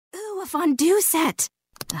a fondue set.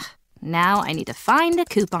 Ugh, now I need to find a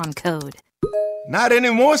coupon code. Not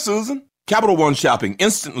anymore, Susan. Capital One Shopping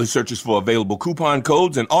instantly searches for available coupon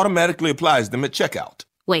codes and automatically applies them at checkout.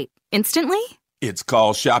 Wait, instantly? It's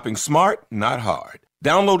called shopping smart, not hard.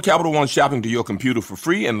 Download Capital One Shopping to your computer for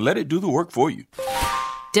free and let it do the work for you.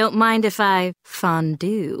 Don't mind if I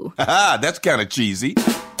fondue. Haha, that's kind of cheesy.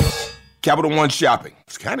 Capital One Shopping.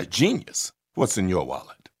 It's kind of genius. What's in your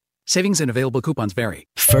wallet? Savings and available coupons vary.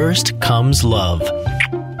 First comes love.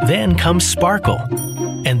 Then comes sparkle.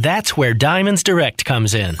 And that's where Diamonds Direct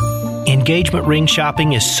comes in. Engagement ring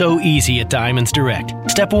shopping is so easy at Diamonds Direct.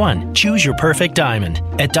 Step 1, choose your perfect diamond.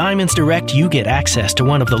 At Diamonds Direct, you get access to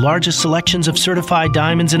one of the largest selections of certified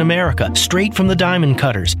diamonds in America, straight from the diamond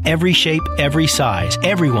cutters. Every shape, every size,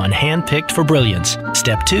 everyone handpicked for brilliance.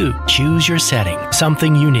 Step 2, choose your setting.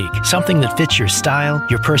 Something unique, something that fits your style,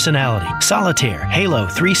 your personality. Solitaire, halo,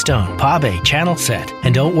 3-stone, pave, channel set.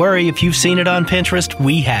 And don't worry if you've seen it on Pinterest,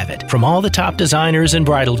 we have it. From all the top designers and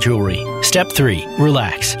bridal jewelry. Step 3,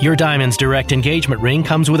 relax. Your Diamonds Direct engagement ring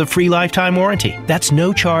comes with a free lifetime warranty. That's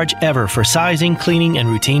no charge ever for sizing, cleaning, and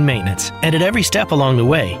routine maintenance. And at every step along the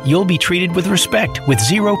way, you'll be treated with respect, with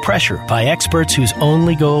zero pressure, by experts whose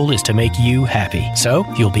only goal is to make you happy. So,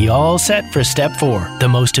 you'll be all set for step 4, the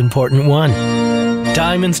most important one.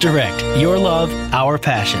 Diamonds Direct, your love, our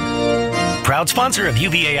passion. Proud sponsor of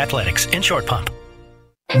UVA Athletics and Short Pump.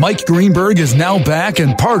 Mike Greenberg is now back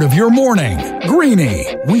and part of your morning. Greeny,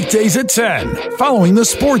 weekdays at 10, following the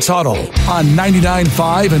Sports Huddle on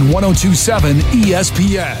 99.5 and 102.7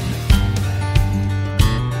 ESPN.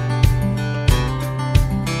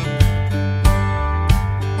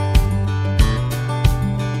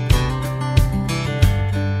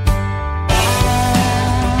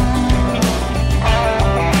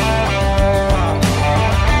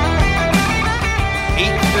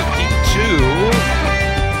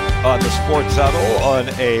 On the Sports Huddle on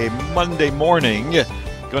a Monday morning.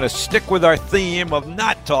 Going to stick with our theme of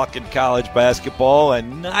not talking college basketball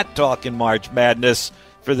and not talking March Madness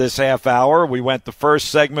for this half hour. We went the first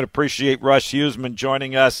segment. Appreciate Russ Huseman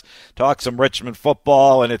joining us, talk some Richmond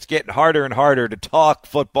football, and it's getting harder and harder to talk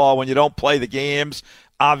football when you don't play the games.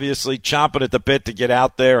 Obviously chomping at the bit to get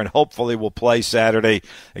out there, and hopefully we'll play Saturday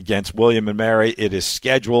against William & Mary. It is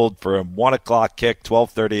scheduled for a 1 o'clock kick,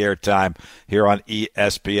 12:30 airtime here on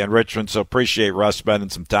ESPN Richmond. So appreciate Russ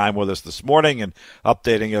spending some time with us this morning and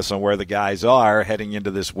updating us on where the guys are heading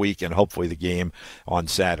into this week and hopefully the game on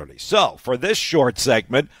Saturday. So for this short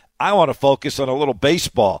segment, I want to focus on a little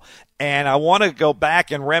baseball. And I want to go back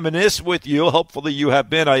and reminisce with you. Hopefully you have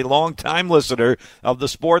been a long-time listener of the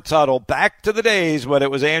Sports Huddle, back to the days when it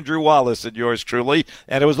was Andrew Wallace and yours truly,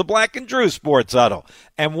 and it was the Black and Drew Sports Huddle.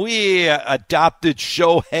 And we adopted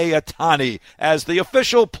Shohei Ohtani as the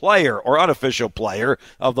official player or unofficial player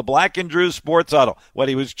of the Black and Drew Sports Huddle when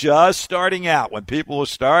he was just starting out, when people were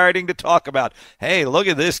starting to talk about, hey, look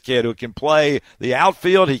at this kid who can play the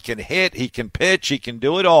outfield, he can hit, he can pitch, he can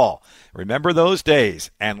do it all. Remember those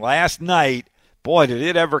days. And last night, boy, did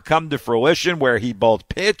it ever come to fruition where he both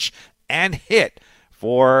pitched and hit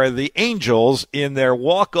for the Angels in their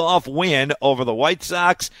walk-off win over the White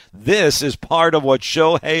Sox. This is part of what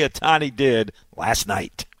Shohei Ohtani did last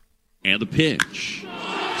night. And the pitch.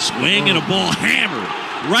 Swing and a ball hammered.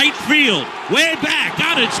 Right field. Way back.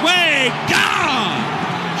 On its way. Gone!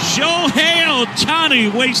 Shohei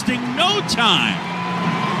Ohtani wasting no time.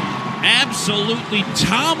 Absolutely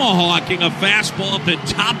tomahawking a fastball at the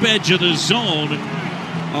top edge of the zone.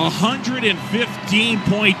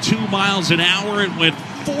 115.2 miles an hour. It went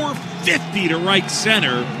 450 to right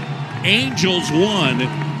center. Angels won.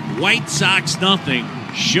 White Sox nothing.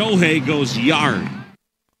 Shohei goes yard.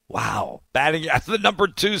 Wow. Batting at the number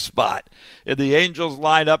 2 spot in the Angels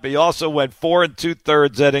lineup. He also went 4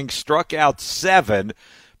 2/3 innings, struck out 7.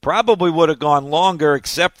 Probably would have gone longer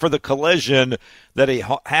except for the collision that he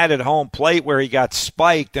had at home plate where he got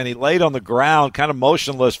spiked and he laid on the ground kind of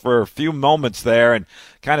motionless for a few moments there and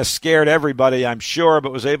kind of scared everybody, I'm sure,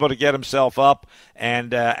 but was able to get himself up.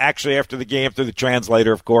 And actually after the game, through the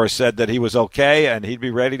translator, of course, said that he was okay and he'd be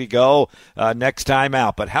ready to go next time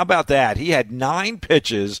out. But how about that? He had 9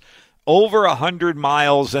 pitches over 100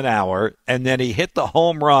 miles an hour, and then he hit the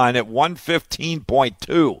home run at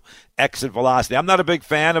 115.2 exit velocity. I'm not a big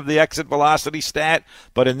fan of the exit velocity stat,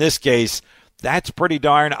 but in this case, that's pretty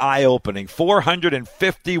darn eye-opening.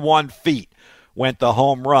 451 feet went the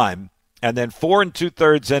home run, and then 4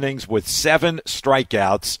 2/3 innings with 7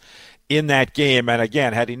 strikeouts in that game. And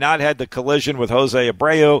again, had he not had the collision with Jose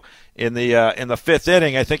Abreu in the 5th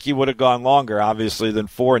inning, I think he would have gone longer, obviously, than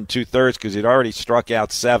 4 2/3 because he'd already struck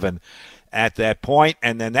out 7. at that point.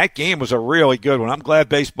 And then that game was a really good one. I'm glad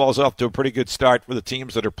baseball's off to a pretty good start for the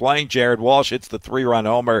teams that are playing. Jared Walsh hits the 3-run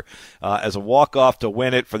homer as a walk-off to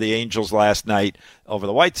win it for the Angels last night over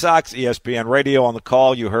the White Sox. ESPN Radio on the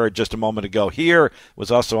call you heard just a moment ago here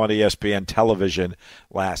was also on ESPN television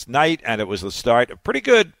last night, and it was the start of pretty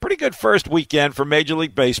good first weekend for Major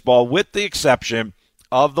League Baseball, with the exception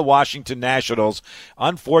of the Washington Nationals,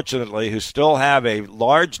 unfortunately, who still have a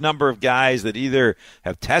large number of guys that either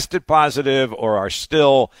have tested positive or are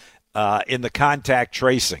still in the contact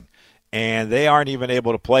tracing. And they aren't even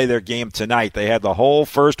able to play their game tonight. They had the whole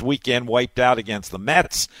first weekend wiped out against the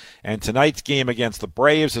Mets, and tonight's game against the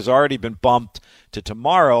Braves has already been bumped to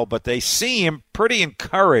tomorrow, but they seem pretty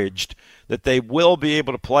encouraged that they will be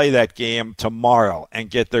able to play that game tomorrow and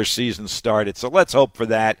get their season started. So let's hope for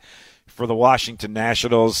that for the Washington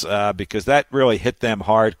Nationals, because that really hit them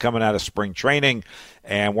hard coming out of spring training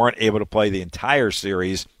and weren't able to play the entire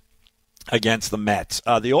series against the Mets.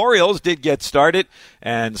 The Orioles did get started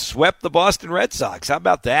and swept the Boston Red Sox. How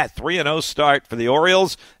about that? 3-0 start for the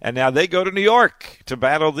Orioles, and now they go to New York to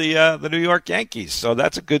battle the New York Yankees. So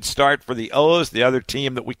that's a good start for the O's, the other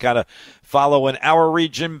team that we kind of follow in our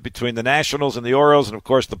region between the Nationals and the Orioles, and, of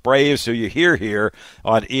course, the Braves, who you hear here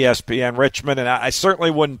on ESPN Richmond. And I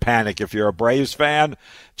certainly wouldn't panic if you're a Braves fan,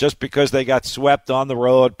 just because they got swept on the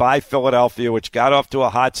road by Philadelphia, which got off to a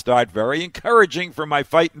hot start. Very encouraging for my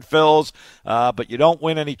Fightin' Phils, but you don't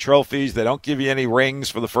win any trophies. They don't give you any rings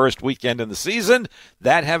for the first weekend in the season.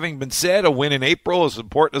 That having been said, a win in April is as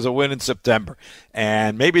important as a win in September.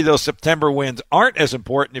 And maybe those September wins aren't as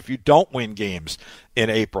important if you don't win games in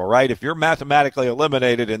April, right? If you're mathematically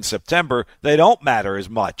eliminated in September, they don't matter as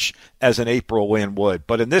much as an April win would.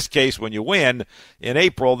 But in this case, when you win in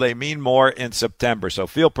April, they mean more in September. So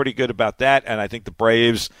feel pretty good about that, and I think the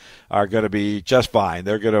Braves are going to be just fine.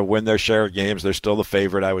 They're going to win their share of games. They're still the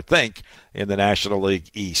favorite, I would think, in the National League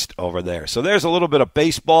East over there. So there's a little bit of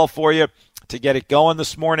baseball for you to get it going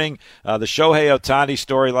this morning. The Shohei Ohtani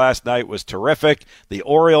story last night was terrific. The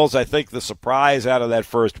Orioles, I think, the surprise out of that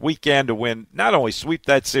first weekend to win, not only sweep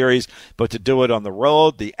that series, but to do it on the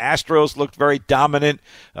road. The Astros looked very dominant.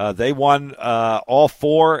 They won all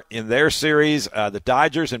four in their series. The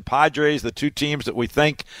Dodgers and Padres, the two teams that we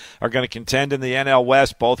think are going to contend in the NL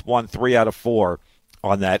West, both won 3 out of 4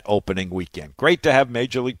 on that opening weekend. Great to have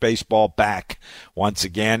Major League Baseball back once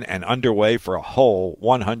again and underway for a whole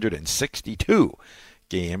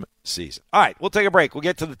 162-game season. All right, we'll take a break. We'll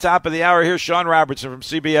get to the top of the hour here. Sean Robertson from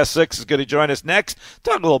CBS 6 is going to join us next.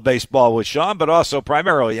 Talk a little baseball with Sean, but also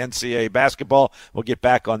primarily NCAA basketball. We'll get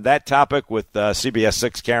back on that topic with CBS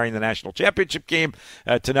 6 carrying the national championship game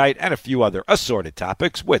tonight, and a few other assorted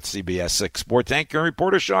topics with CBS 6 sports anchor and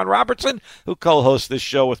reporter Sean Robertson, who co-hosts this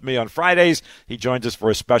show with me on Fridays. He joins us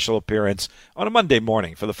for a special appearance on a Monday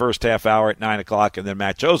morning for the first half hour at 9 o'clock, and then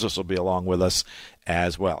Matt Joseph will be along with us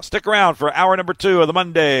as well. Stick around for hour number 2 of the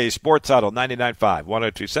Monday Sports Huddle, 99.5,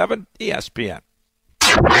 102.7 ESPN.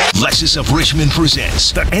 Lexus of Richmond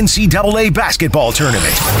presents the NCAA Basketball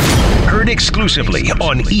Tournament. Heard exclusively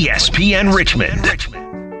on ESPN Richmond.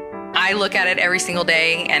 I look at it every single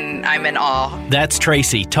day, and I'm in awe. That's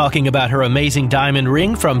Tracy talking about her amazing diamond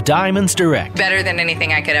ring from Diamonds Direct. Better than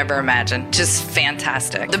anything I could ever imagine. Just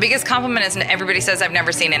fantastic. The biggest compliment is everybody says I've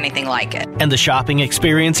never seen anything like it. And the shopping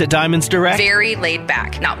experience at Diamonds Direct? Very laid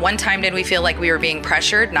back. Not one time did we feel like we were being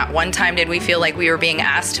pressured. Not one time did we feel like we were being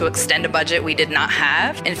asked to extend a budget we did not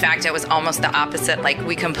have. In fact, it was almost the opposite. Like,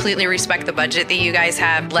 we completely respect the budget that you guys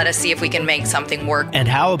have. Let us see if we can make something work. And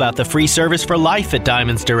how about the free service for life at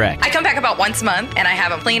Diamonds Direct? I come back about once a month, and I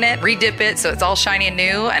have them clean it, redip it, so it's all shiny and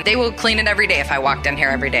new, and they will clean it every day if I walked in here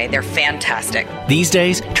every day. They're fantastic. These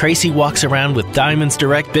days, Tracy walks around with Diamonds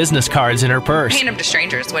Direct business cards in her purse. I hand them to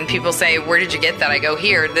strangers. When people say, where did you get that? I go,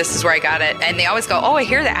 here, this is where I got it. And they always go, oh, I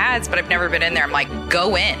hear the ads, but I've never been in there. I'm like,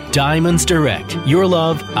 go in. Diamonds Direct. Your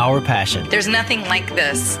love, our passion. There's nothing like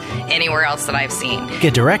this anywhere else that I've seen.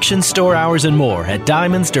 Get directions, store hours, and more at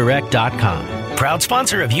DiamondsDirect.com. Proud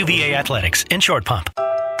sponsor of UVA Athletics and Short Pump.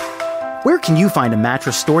 Where can you find a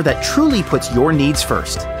mattress store that truly puts your needs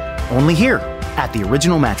first? Only here, at the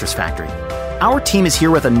Original Mattress Factory. Our team is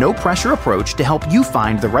here with a no-pressure approach to help you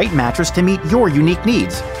find the right mattress to meet your unique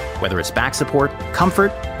needs. Whether it's back support,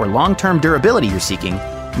 comfort, or long-term durability you're seeking,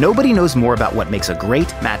 nobody knows more about what makes a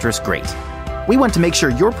great mattress great. We want to make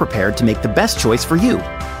sure you're prepared to make the best choice for you,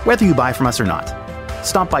 whether you buy from us or not.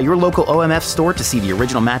 Stop by your local OMF store to see the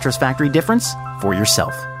Original Mattress Factory difference for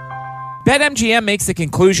yourself. BetMGM makes the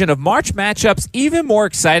conclusion of March matchups even more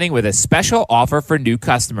exciting with a special offer for new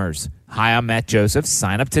customers. Hi, I'm Matt Joseph.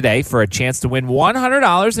 Sign up today for a chance to win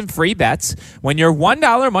 $100 in free bets when your $1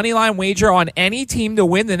 moneyline wager on any team to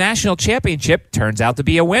win the national championship turns out to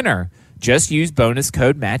be a winner. Just use bonus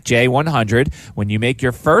code MattJ100 when you make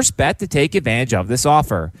your first bet to take advantage of this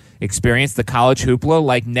offer. Experience the college hoopla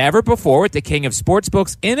like never before with the king of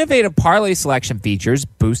sportsbooks' innovative parlay selection features,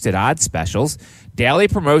 boosted odds specials, daily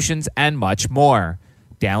promotions, and much more.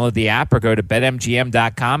 Download the app or go to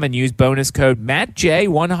BetMGM.com and use bonus code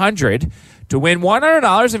MattJ100 to win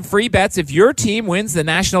 $100 in free bets if your team wins the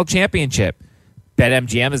national championship.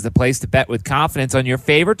 BetMGM is the place to bet with confidence on your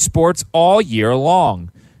favorite sports all year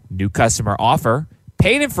long. New customer offer,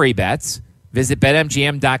 paid and free bets. Visit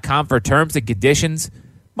BetMGM.com for terms and conditions.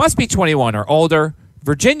 Must be 21 or older.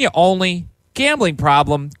 Virginia only. Gambling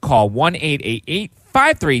problem? Call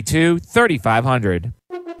 1-888-532-3500.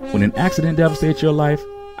 When an accident devastates your life,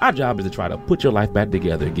 our job is to try to put your life back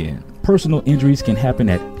together again. Personal injuries can happen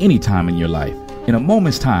at any time in your life. In a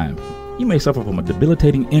moment's time, you may suffer from a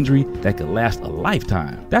debilitating injury that could last a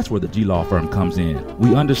lifetime. That's where the G Law Firm comes in.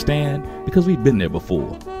 We understand because we've been there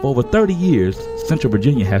before. For over 30 years, Central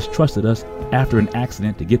Virginia has trusted us after an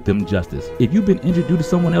accident to get them justice. If you've been injured due to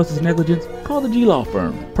someone else's negligence, call the G Law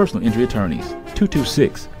Firm, personal injury attorneys,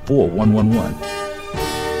 226-4111.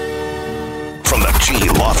 From the G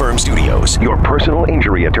Law Firm Studios, your personal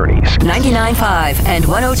injury attorneys. 99.5 and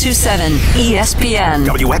 102.7 ESPN.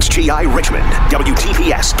 WXGI Richmond,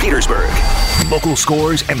 WTPS Petersburg. Local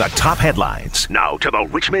scores and the top headlines. Now to the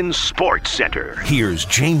Richmond Sports Center. Here's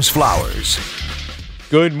James Flowers.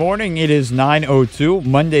 Good morning. It is 9:02.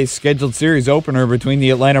 Monday's scheduled series opener between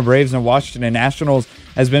the Atlanta Braves and Washington Nationals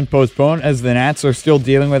has been postponed as the Nats are still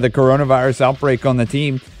dealing with a coronavirus outbreak on the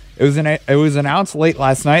team. It was announced late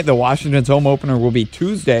last night that Washington's home opener will be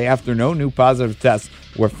Tuesday after no new positive tests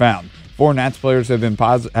were found. 4 Nats players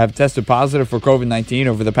have tested positive for COVID-19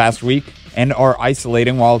 over the past week and are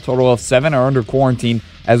isolating, while a total of 7 are under quarantine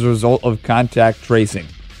as a result of contact tracing.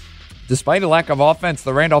 Despite a lack of offense,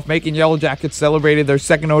 the Randolph-Macon Yellow Jackets celebrated their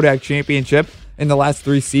second ODAC championship in the last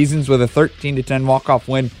 3 seasons with a 13-10 walk-off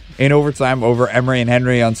win in overtime over Emory and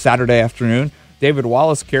Henry on Saturday afternoon. David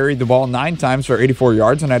Wallace carried the ball 9 times for 84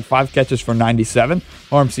 yards and had 5 catches for 97.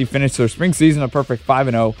 RMC finished their spring season a perfect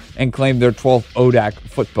 5-0 and claimed their 12th ODAC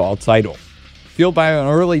football title. Fueled by an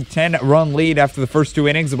early 10-run lead after the first 2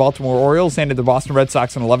 innings, the Baltimore Orioles handed the Boston Red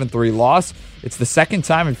Sox an 11-3 loss. It's the second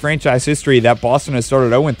time in franchise history that Boston has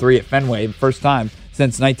started 0-3 at Fenway, the first time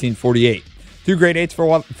since 1948. 2 grade 8s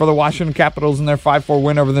for the Washington Capitals in their 5-4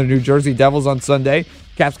 win over the New Jersey Devils on Sunday.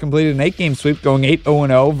 Caps completed an 8-game sweep, going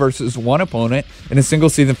 8-0 versus one opponent in a single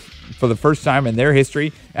season for the first time in their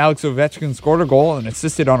history. Alex Ovechkin scored a goal and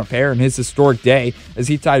assisted on a pair in his historic day as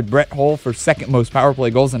he tied Brett Hull for second most power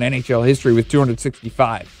play goals in NHL history with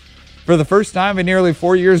 265. For the first time in nearly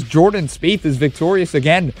 4 years, Jordan Spieth is victorious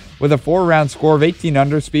again with a 4-round score of 18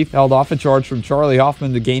 under. Spieth held off a charge from Charlie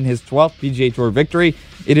Hoffman to gain his 12th PGA Tour victory.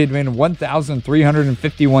 It had been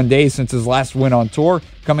 1,351 days since his last win on tour,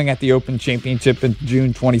 coming at the Open Championship in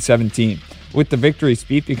June 2017. With the victory,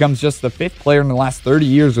 Spieth becomes just the 5th player in the last 30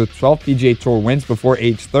 years with 12 PGA Tour wins before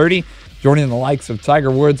age 30, joining the likes of Tiger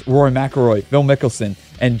Woods, Rory McIlroy, Phil Mickelson,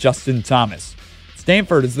 and Justin Thomas.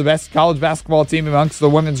 Stanford is the best college basketball team amongst the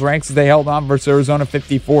women's ranks as they held on versus Arizona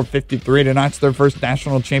 54-53 to notch their first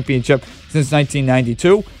national championship since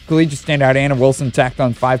 1992. Collegiate standout Anna Wilson tacked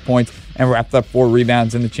on 5 points and wrapped up 4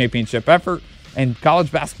 rebounds in the championship effort. And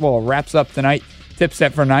college basketball wraps up tonight. Tip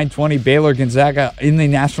set for 9:20 Baylor-Gonzaga in the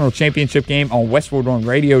national championship game on Westwood One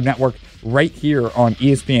Radio Network right here on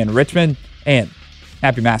ESPN Richmond. And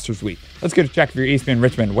happy Masters Week. Let's get a check of your ESPN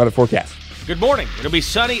Richmond weather forecast. Good morning. It'll be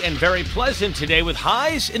sunny and very pleasant today with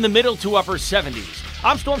highs in the middle to upper 70s.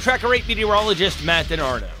 I'm Storm Tracker 8 meteorologist Matt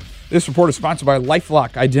DiNardo. This report is sponsored by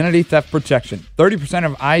LifeLock Identity Theft Protection. 30%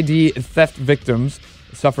 of ID theft victims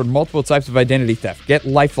suffered multiple types of identity theft. Get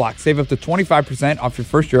LifeLock. Save up to 25% off your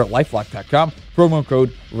first year at LifeLock.com. Promo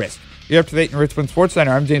code RISK. You're up to date in Richmond Sports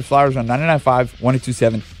Center. I'm James Flowers on 99.5,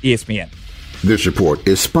 102.7 ESPN. This report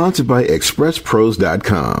is sponsored by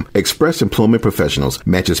ExpressPros.com. Express Employment Professionals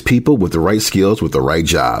matches people with the right skills with the right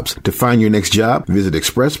jobs. To find your next job, visit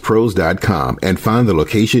ExpressPros.com and find the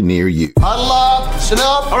location near you. Huddle up, sit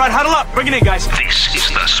up. All right, huddle up. Bring it in, guys. This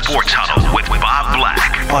is the Sports Huddle with Bob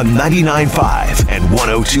Black on 99.5 and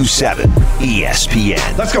 102.7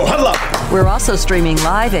 ESPN. Let's go, huddle up. We're also streaming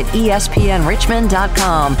live at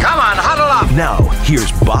ESPNRichmond.com. Come on, huddle up. Now,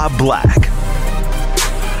 here's Bob Black.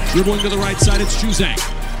 Dribbling to the right side, it's Juzang.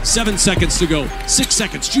 7 seconds to go. 6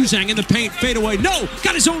 seconds. Juzang in the paint. Fade away. No.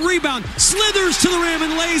 Got his own rebound. Slithers to the rim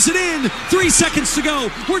and lays it in. 3 seconds to go.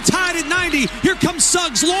 We're tied at 90. Here comes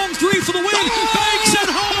Suggs. Long three for the win. Banks it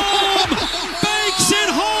home. Banks it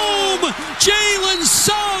home. Jalen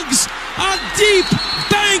Suggs. A deep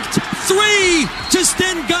banked three to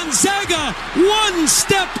send Gonzaga one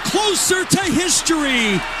step closer to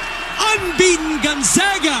history. Unbeaten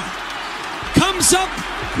Gonzaga comes up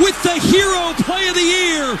with the hero play of the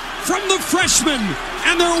year from the freshman,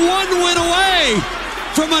 and they're one win away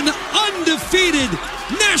from an undefeated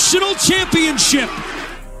national championship.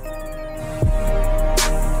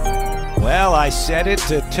 Well, I said it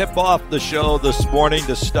to tip off the show this morning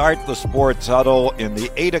to start the Sports Huddle in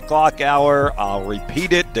the 8 o'clock hour. I'll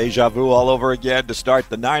repeat it, deja vu all over again, to start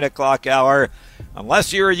the 9 o'clock hour.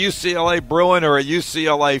 Unless you're a UCLA Bruin or a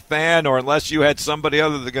UCLA fan, or unless you had somebody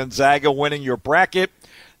other than Gonzaga winning your bracket,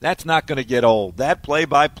 that's not going to get old. That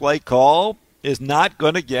play-by-play call is not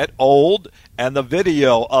going to get old, and the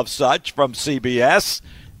video of such from CBS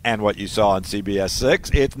and what you saw on CBS 6,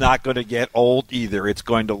 it's not going to get old either. It's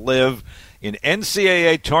going to live in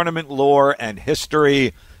NCAA tournament lore and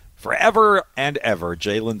history forever and ever.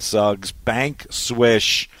 Jalen Suggs bank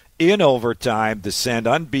swish in overtime to send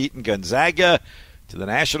unbeaten Gonzaga to the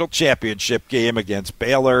national championship game against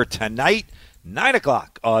Baylor tonight, 9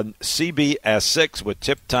 o'clock on CBS 6 with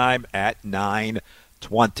tip time at 9:20.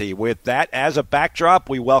 With that as a backdrop,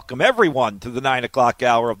 we welcome everyone to the 9 o'clock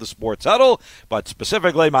hour of the Sports Huddle, but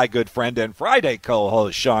specifically my good friend and Friday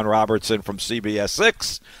co-host Sean Robertson from CBS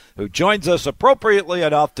 6, who joins us appropriately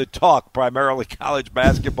enough to talk primarily college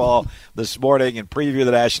basketball this morning and preview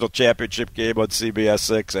the national championship game on CBS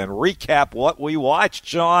 6 and recap what we watched,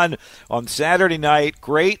 Sean, on Saturday night.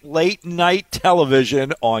 Great late-night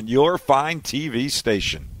television on your fine TV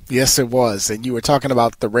station. Yes, it was. And you were talking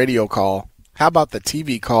about the radio call. How about the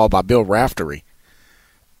TV call by Bill Raftery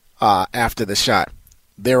after the shot?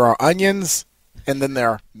 There are onions, and then there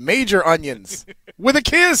are major onions with a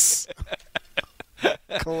kiss.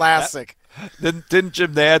 Classic. Didn't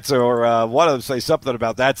Jim Nantz or one of them say something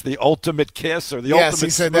about that's the ultimate kiss or the ultimate he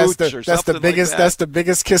said smooch that's the biggest like that? That's the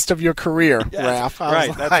biggest kiss of your career, yes, Raph.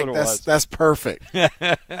 Right, that's what it was. That's perfect.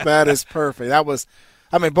 That is perfect. That was,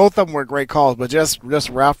 I mean, both of them were great calls, but just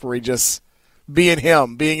Raftery just being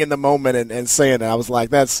him, being in the moment and saying that, I was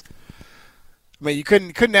like, that's. I mean, you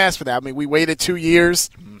couldn't ask for that. I mean, we waited 2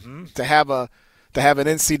 years to have an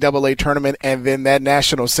NCAA tournament and then that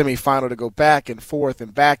national semifinal to go back and forth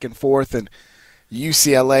and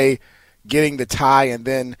UCLA getting the tie and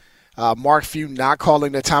then Mark Few not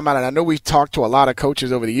calling the timeout. And I know we've talked to a lot of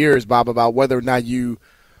coaches over the years, Bob, about whether or not you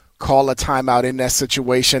call a timeout in that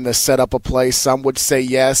situation to set up a play. Some would say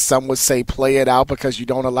yes. Some would say play it out because you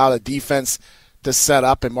don't allow the defense to set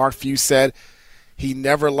up. And Mark Few said he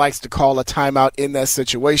never likes to call a timeout in that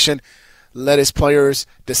situation. Let his players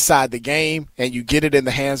decide the game, and you get it in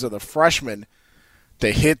the hands of the freshman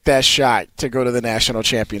to hit that shot to go to the national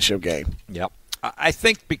championship game. Yep. I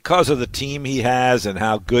think because of the team he has and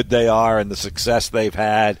how good they are and the success they've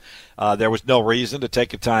had, there was no reason to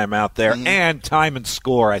take a timeout there. And time and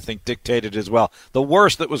score, I think, dictated as well. The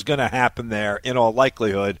worst that was going to happen there, in all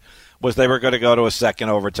likelihood, was they were going to go to a second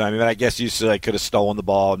overtime. I mean, I guess UCLA could have stolen the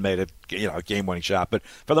ball and made it, a game-winning shot. But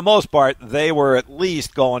for the most part, they were at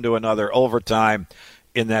least going to another overtime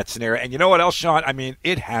in that scenario. And you know what else, Sean? I mean,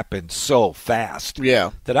 it happened so fast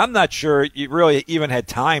that I'm not sure you really even had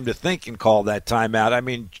time to think and call that timeout. I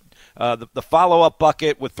mean, the follow-up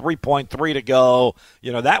bucket with 3.3 to go,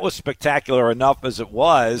 that was spectacular enough as it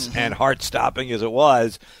was and heart-stopping as it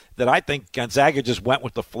was, that I think Gonzaga just went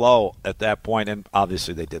with the flow at that point, and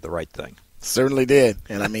obviously they did the right thing. Certainly did.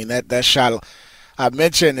 And, I mean, that shot I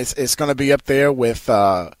mentioned it's going to be up there with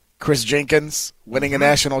Chris Jenkins winning a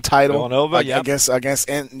national title against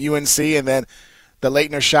UNC, and then the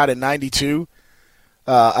Leitner shot in 92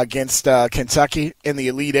 against Kentucky in the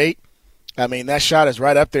Elite Eight. I mean, that shot is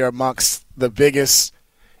right up there amongst the biggest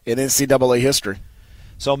in NCAA history.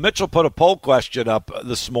 So Mitchell put a poll question up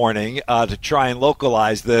this morning to try and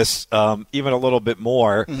localize this even a little bit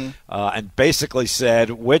more and basically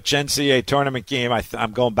said which NCAA tournament game,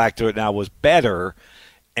 I'm going back to it now, was better.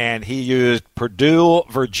 And he used Purdue,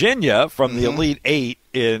 Virginia from the Elite Eight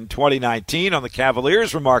in 2019 on the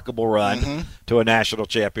Cavaliers' remarkable run to a national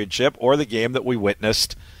championship, or the game that we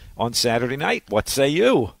witnessed on Saturday night. What say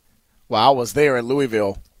you? Well, I was there in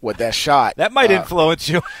Louisville with that shot. That might influence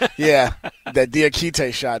you. Yeah, that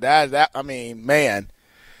Diakite shot. That I mean, man,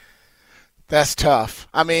 that's tough.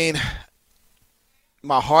 I mean,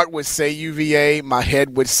 my heart would say UVA. My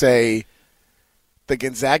head would say the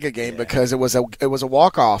Gonzaga game because it was a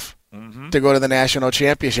walk-off. to go to the national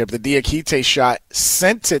championship. The Diakite shot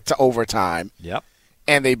sent it to overtime. Yep.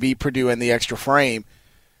 And they beat Purdue in the extra frame.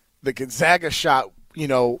 The Gonzaga shot, you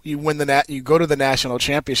win you go to the national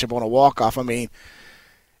championship on a walk-off. I mean,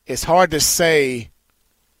 it's hard to say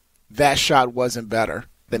that shot wasn't better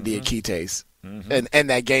than Diakite's. And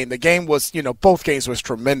that game. The game was, both games was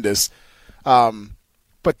tremendous.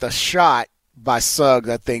 But the shot by Suggs,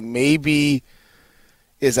 I think, maybe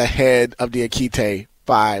is ahead of Diakite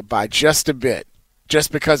by just a bit,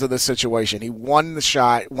 just because of the situation. He won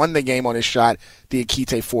the game on his shot.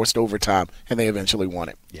 Diakite forced overtime, and they eventually won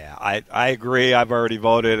it. Yeah, I agree. I've already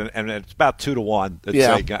voted, and it's about 2-1.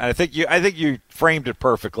 Yeah. I think you framed it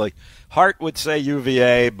perfectly. Heart would say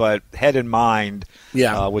UVA, but head and mind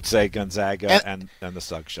would say Gonzaga and the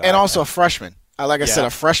Suggs shot. And also a freshman. Like I said, a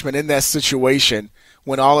freshman in that situation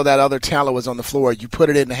when all of that other talent was on the floor, you put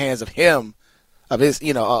it in the hands of him, of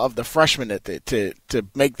the freshman to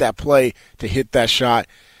make that play, to hit that shot,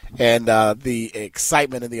 and the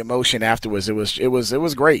excitement and the emotion afterwards. It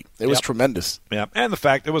was great. It was tremendous. Yeah, and the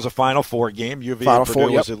fact it was a Final Four game. UVA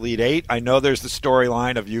Purdue was Elite Eight. I know there's the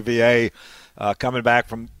storyline of UVA coming back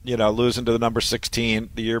from losing to the number 16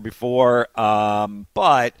 the year before,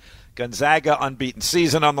 but Gonzaga unbeaten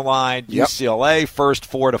season on the line. UCLA first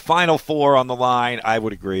 4 to Final Four on the line. I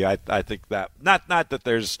would agree. I think that not that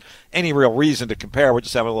there's any real reason to compare. We're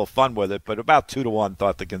just having a little fun with it. But about 2-1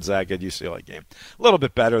 thought the Gonzaga UCLA game a little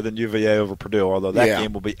bit better than UVA over Purdue. Although that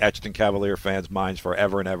game will be etched in Cavalier fans' minds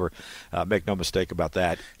forever and ever. Make no mistake about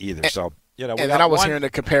that either. So. And then I was hearing the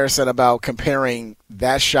comparison about comparing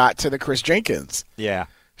that shot to the Chris Jenkins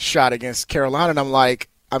shot against Carolina, and I'm like,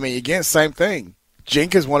 again, same thing.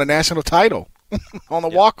 Jenkins won a national title on the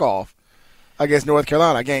walk-off against North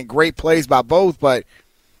Carolina. Again, great plays by both, but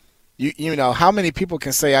how many people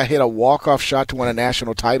can say I hit a walk-off shot to win a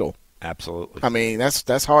national title? Absolutely.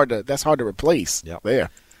 That's hard to replace. There.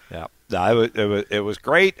 Yeah. No, it was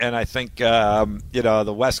great, and I think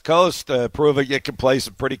the West Coast proving it can play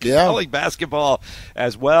some pretty compelling basketball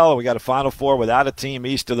as well. We got a Final Four without a team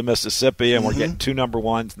east of the Mississippi, and we're getting 2 number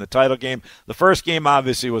ones in the title game. The first game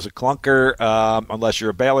obviously was a clunker, unless you're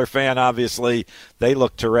a Baylor fan. Obviously, they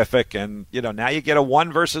look terrific, and now you get a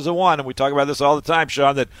 1 versus a 1, and we talk about this all the time,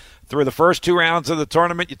 Sean. That through the first 2 rounds of the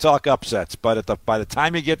tournament, you talk upsets, but by the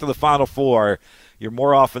time you get to the Final Four, you're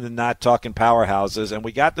more often than not talking powerhouses. And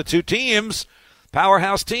we got the 2 teams,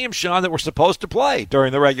 powerhouse teams, Sean, that were supposed to play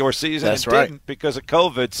during the regular season. That's and right. Didn't because of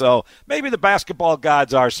COVID. So maybe the basketball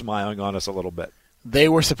gods are smiling on us a little bit. They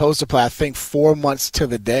were supposed to play, I think, 4 months to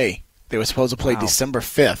the day. They were supposed to play December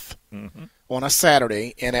 5th on a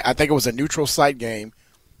Saturday, and I think it was a neutral site game.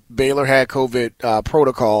 Baylor had COVID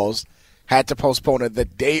protocols, had to postpone it the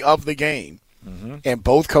day of the game. And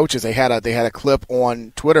both coaches, they had a clip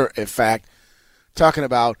on Twitter, in fact, talking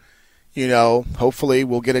about, hopefully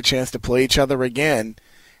we'll get a chance to play each other again.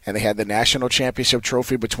 And they had the national championship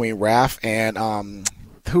trophy between Raf and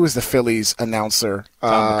who is the Phillies announcer?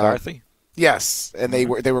 Tom McCarthy? Yes. And they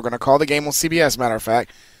were going to call the game on CBS, matter of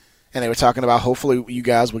fact. And they were talking about hopefully you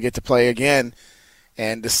guys will get to play again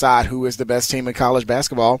and decide who is the best team in college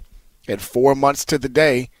basketball. And 4 months to the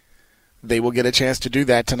day, they will get a chance to do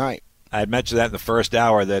that tonight. I had mentioned that in the first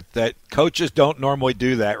hour, that coaches don't normally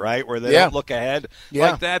do that, right, where they don't look ahead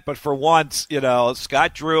like that. But for once,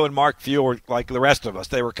 Scott Drew and Mark Few were like the rest of us.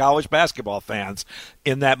 They were college basketball fans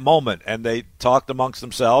in that moment, and they talked amongst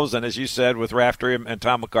themselves. And as you said with Raftery and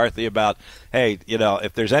Tom McCarthy about, hey,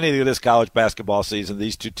 if there's anything of this college basketball season,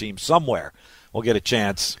 these 2 teams somewhere will get a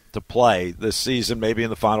chance to play this season, maybe in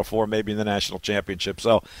the Final Four, maybe in the national championship.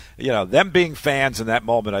 So, them being fans in that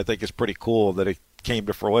moment, I think is pretty cool that it came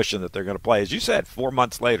to fruition that they're going to play, as you said, 4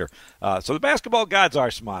 months later. So the basketball gods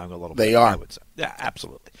are smiling a little bit. They are. I would say. Yeah,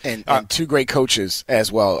 absolutely. And 2 great coaches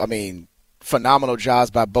as well. Phenomenal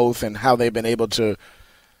jobs by both, and how they've been able to,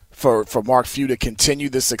 for Mark Few to continue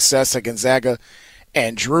the success at Gonzaga,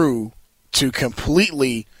 and Drew to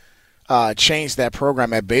completely change that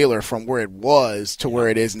program at Baylor from where it was to where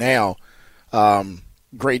it is now.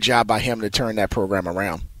 Great job by him to turn that program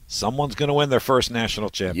around. Someone's going to win their first national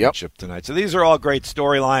championship tonight. So these are all great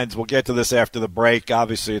storylines. We'll get to this after the break.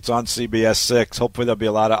 Obviously, it's on CBS 6. Hopefully there'll be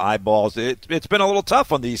a lot of eyeballs. It's been a little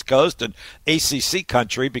tough on the East Coast and ACC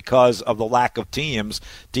country because of the lack of teams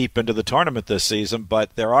deep into the tournament this season,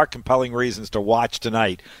 but there are compelling reasons to watch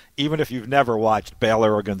tonight. Even if you've never watched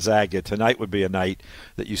Baylor or Gonzaga, tonight would be a night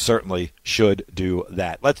that you certainly should do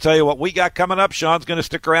that. Let's tell you what we got coming up. Sean's going to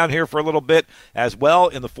stick around here for a little bit as well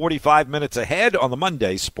in the 45 minutes ahead on the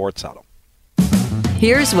Monday Sports Huddle.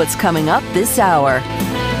 Here's what's coming up this hour.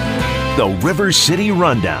 The River City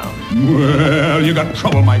Rundown. Well, you got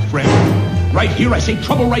trouble, my friend. right here. I say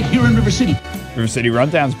trouble right here in River City. River City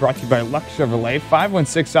Rundown is brought to you by Luck Chevrolet,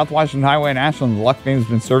 516 South Washington Highway in Ashland. The Luck name has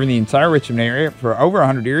been serving the entire Richmond area for over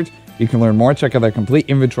 100 years. You can learn more. Check out their complete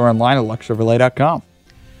inventory online at luckchevrolet.com.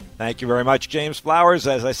 Thank you very much, James Flowers.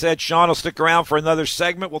 As I said, Sean will stick around for another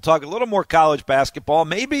segment. We'll talk a little more college basketball.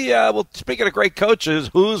 Maybe, speaking of great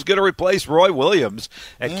coaches, who's going to replace Roy Williams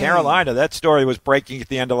at Carolina? That story was breaking at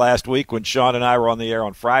the end of last week when Sean and I were on the air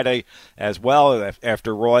on Friday as well,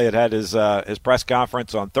 after Roy had his press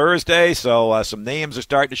conference on Thursday. So some names are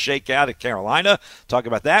starting to shake out at Carolina. Talk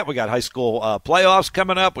about that. We got high school playoffs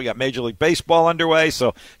coming up. We got Major League Baseball underway.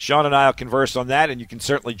 So Sean and I will converse on that, and you can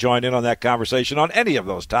certainly join in on that conversation on any of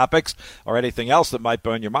those topics or anything else that might be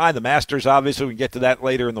on your mind. The Masters, obviously, we can get to that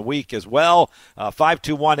later in the week as well.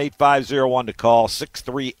 521-8501 to call,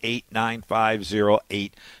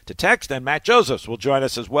 638-9508 to text. And Matt Josephs will join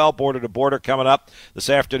us as well, Border to Border, coming up this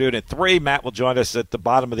afternoon at 3. Matt will join us at the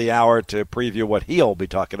bottom of the hour to preview what he'll be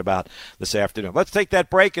talking about this afternoon. Let's take that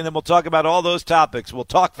break, and then we'll talk about all those topics. We'll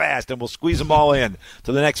talk fast, and we'll squeeze them all in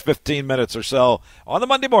to the next 15 minutes or so on the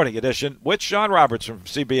Monday morning edition with Sean Roberts from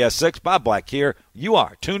CBS 6. Bob Black here. You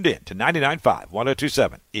are tuned in to 99.5,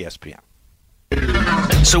 102.7 ESPN.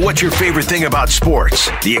 So what's your favorite thing about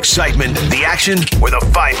sports? The excitement, the action, or the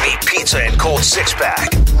 5-meat pizza and cold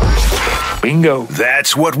six-pack? Bingo.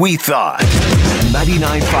 That's what we thought.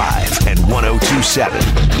 99.5 and 102.7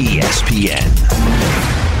 ESPN.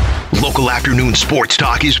 Local afternoon sports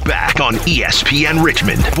talk is back on ESPN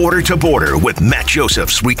Richmond. Border to Border with Matt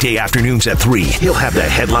Josephs, weekday afternoons at 3. He'll have the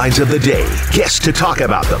headlines of the day, guests to talk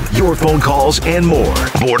about them, your phone calls, and more.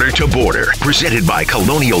 Border to Border, presented by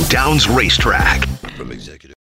Colonial Downs Racetrack. From Executive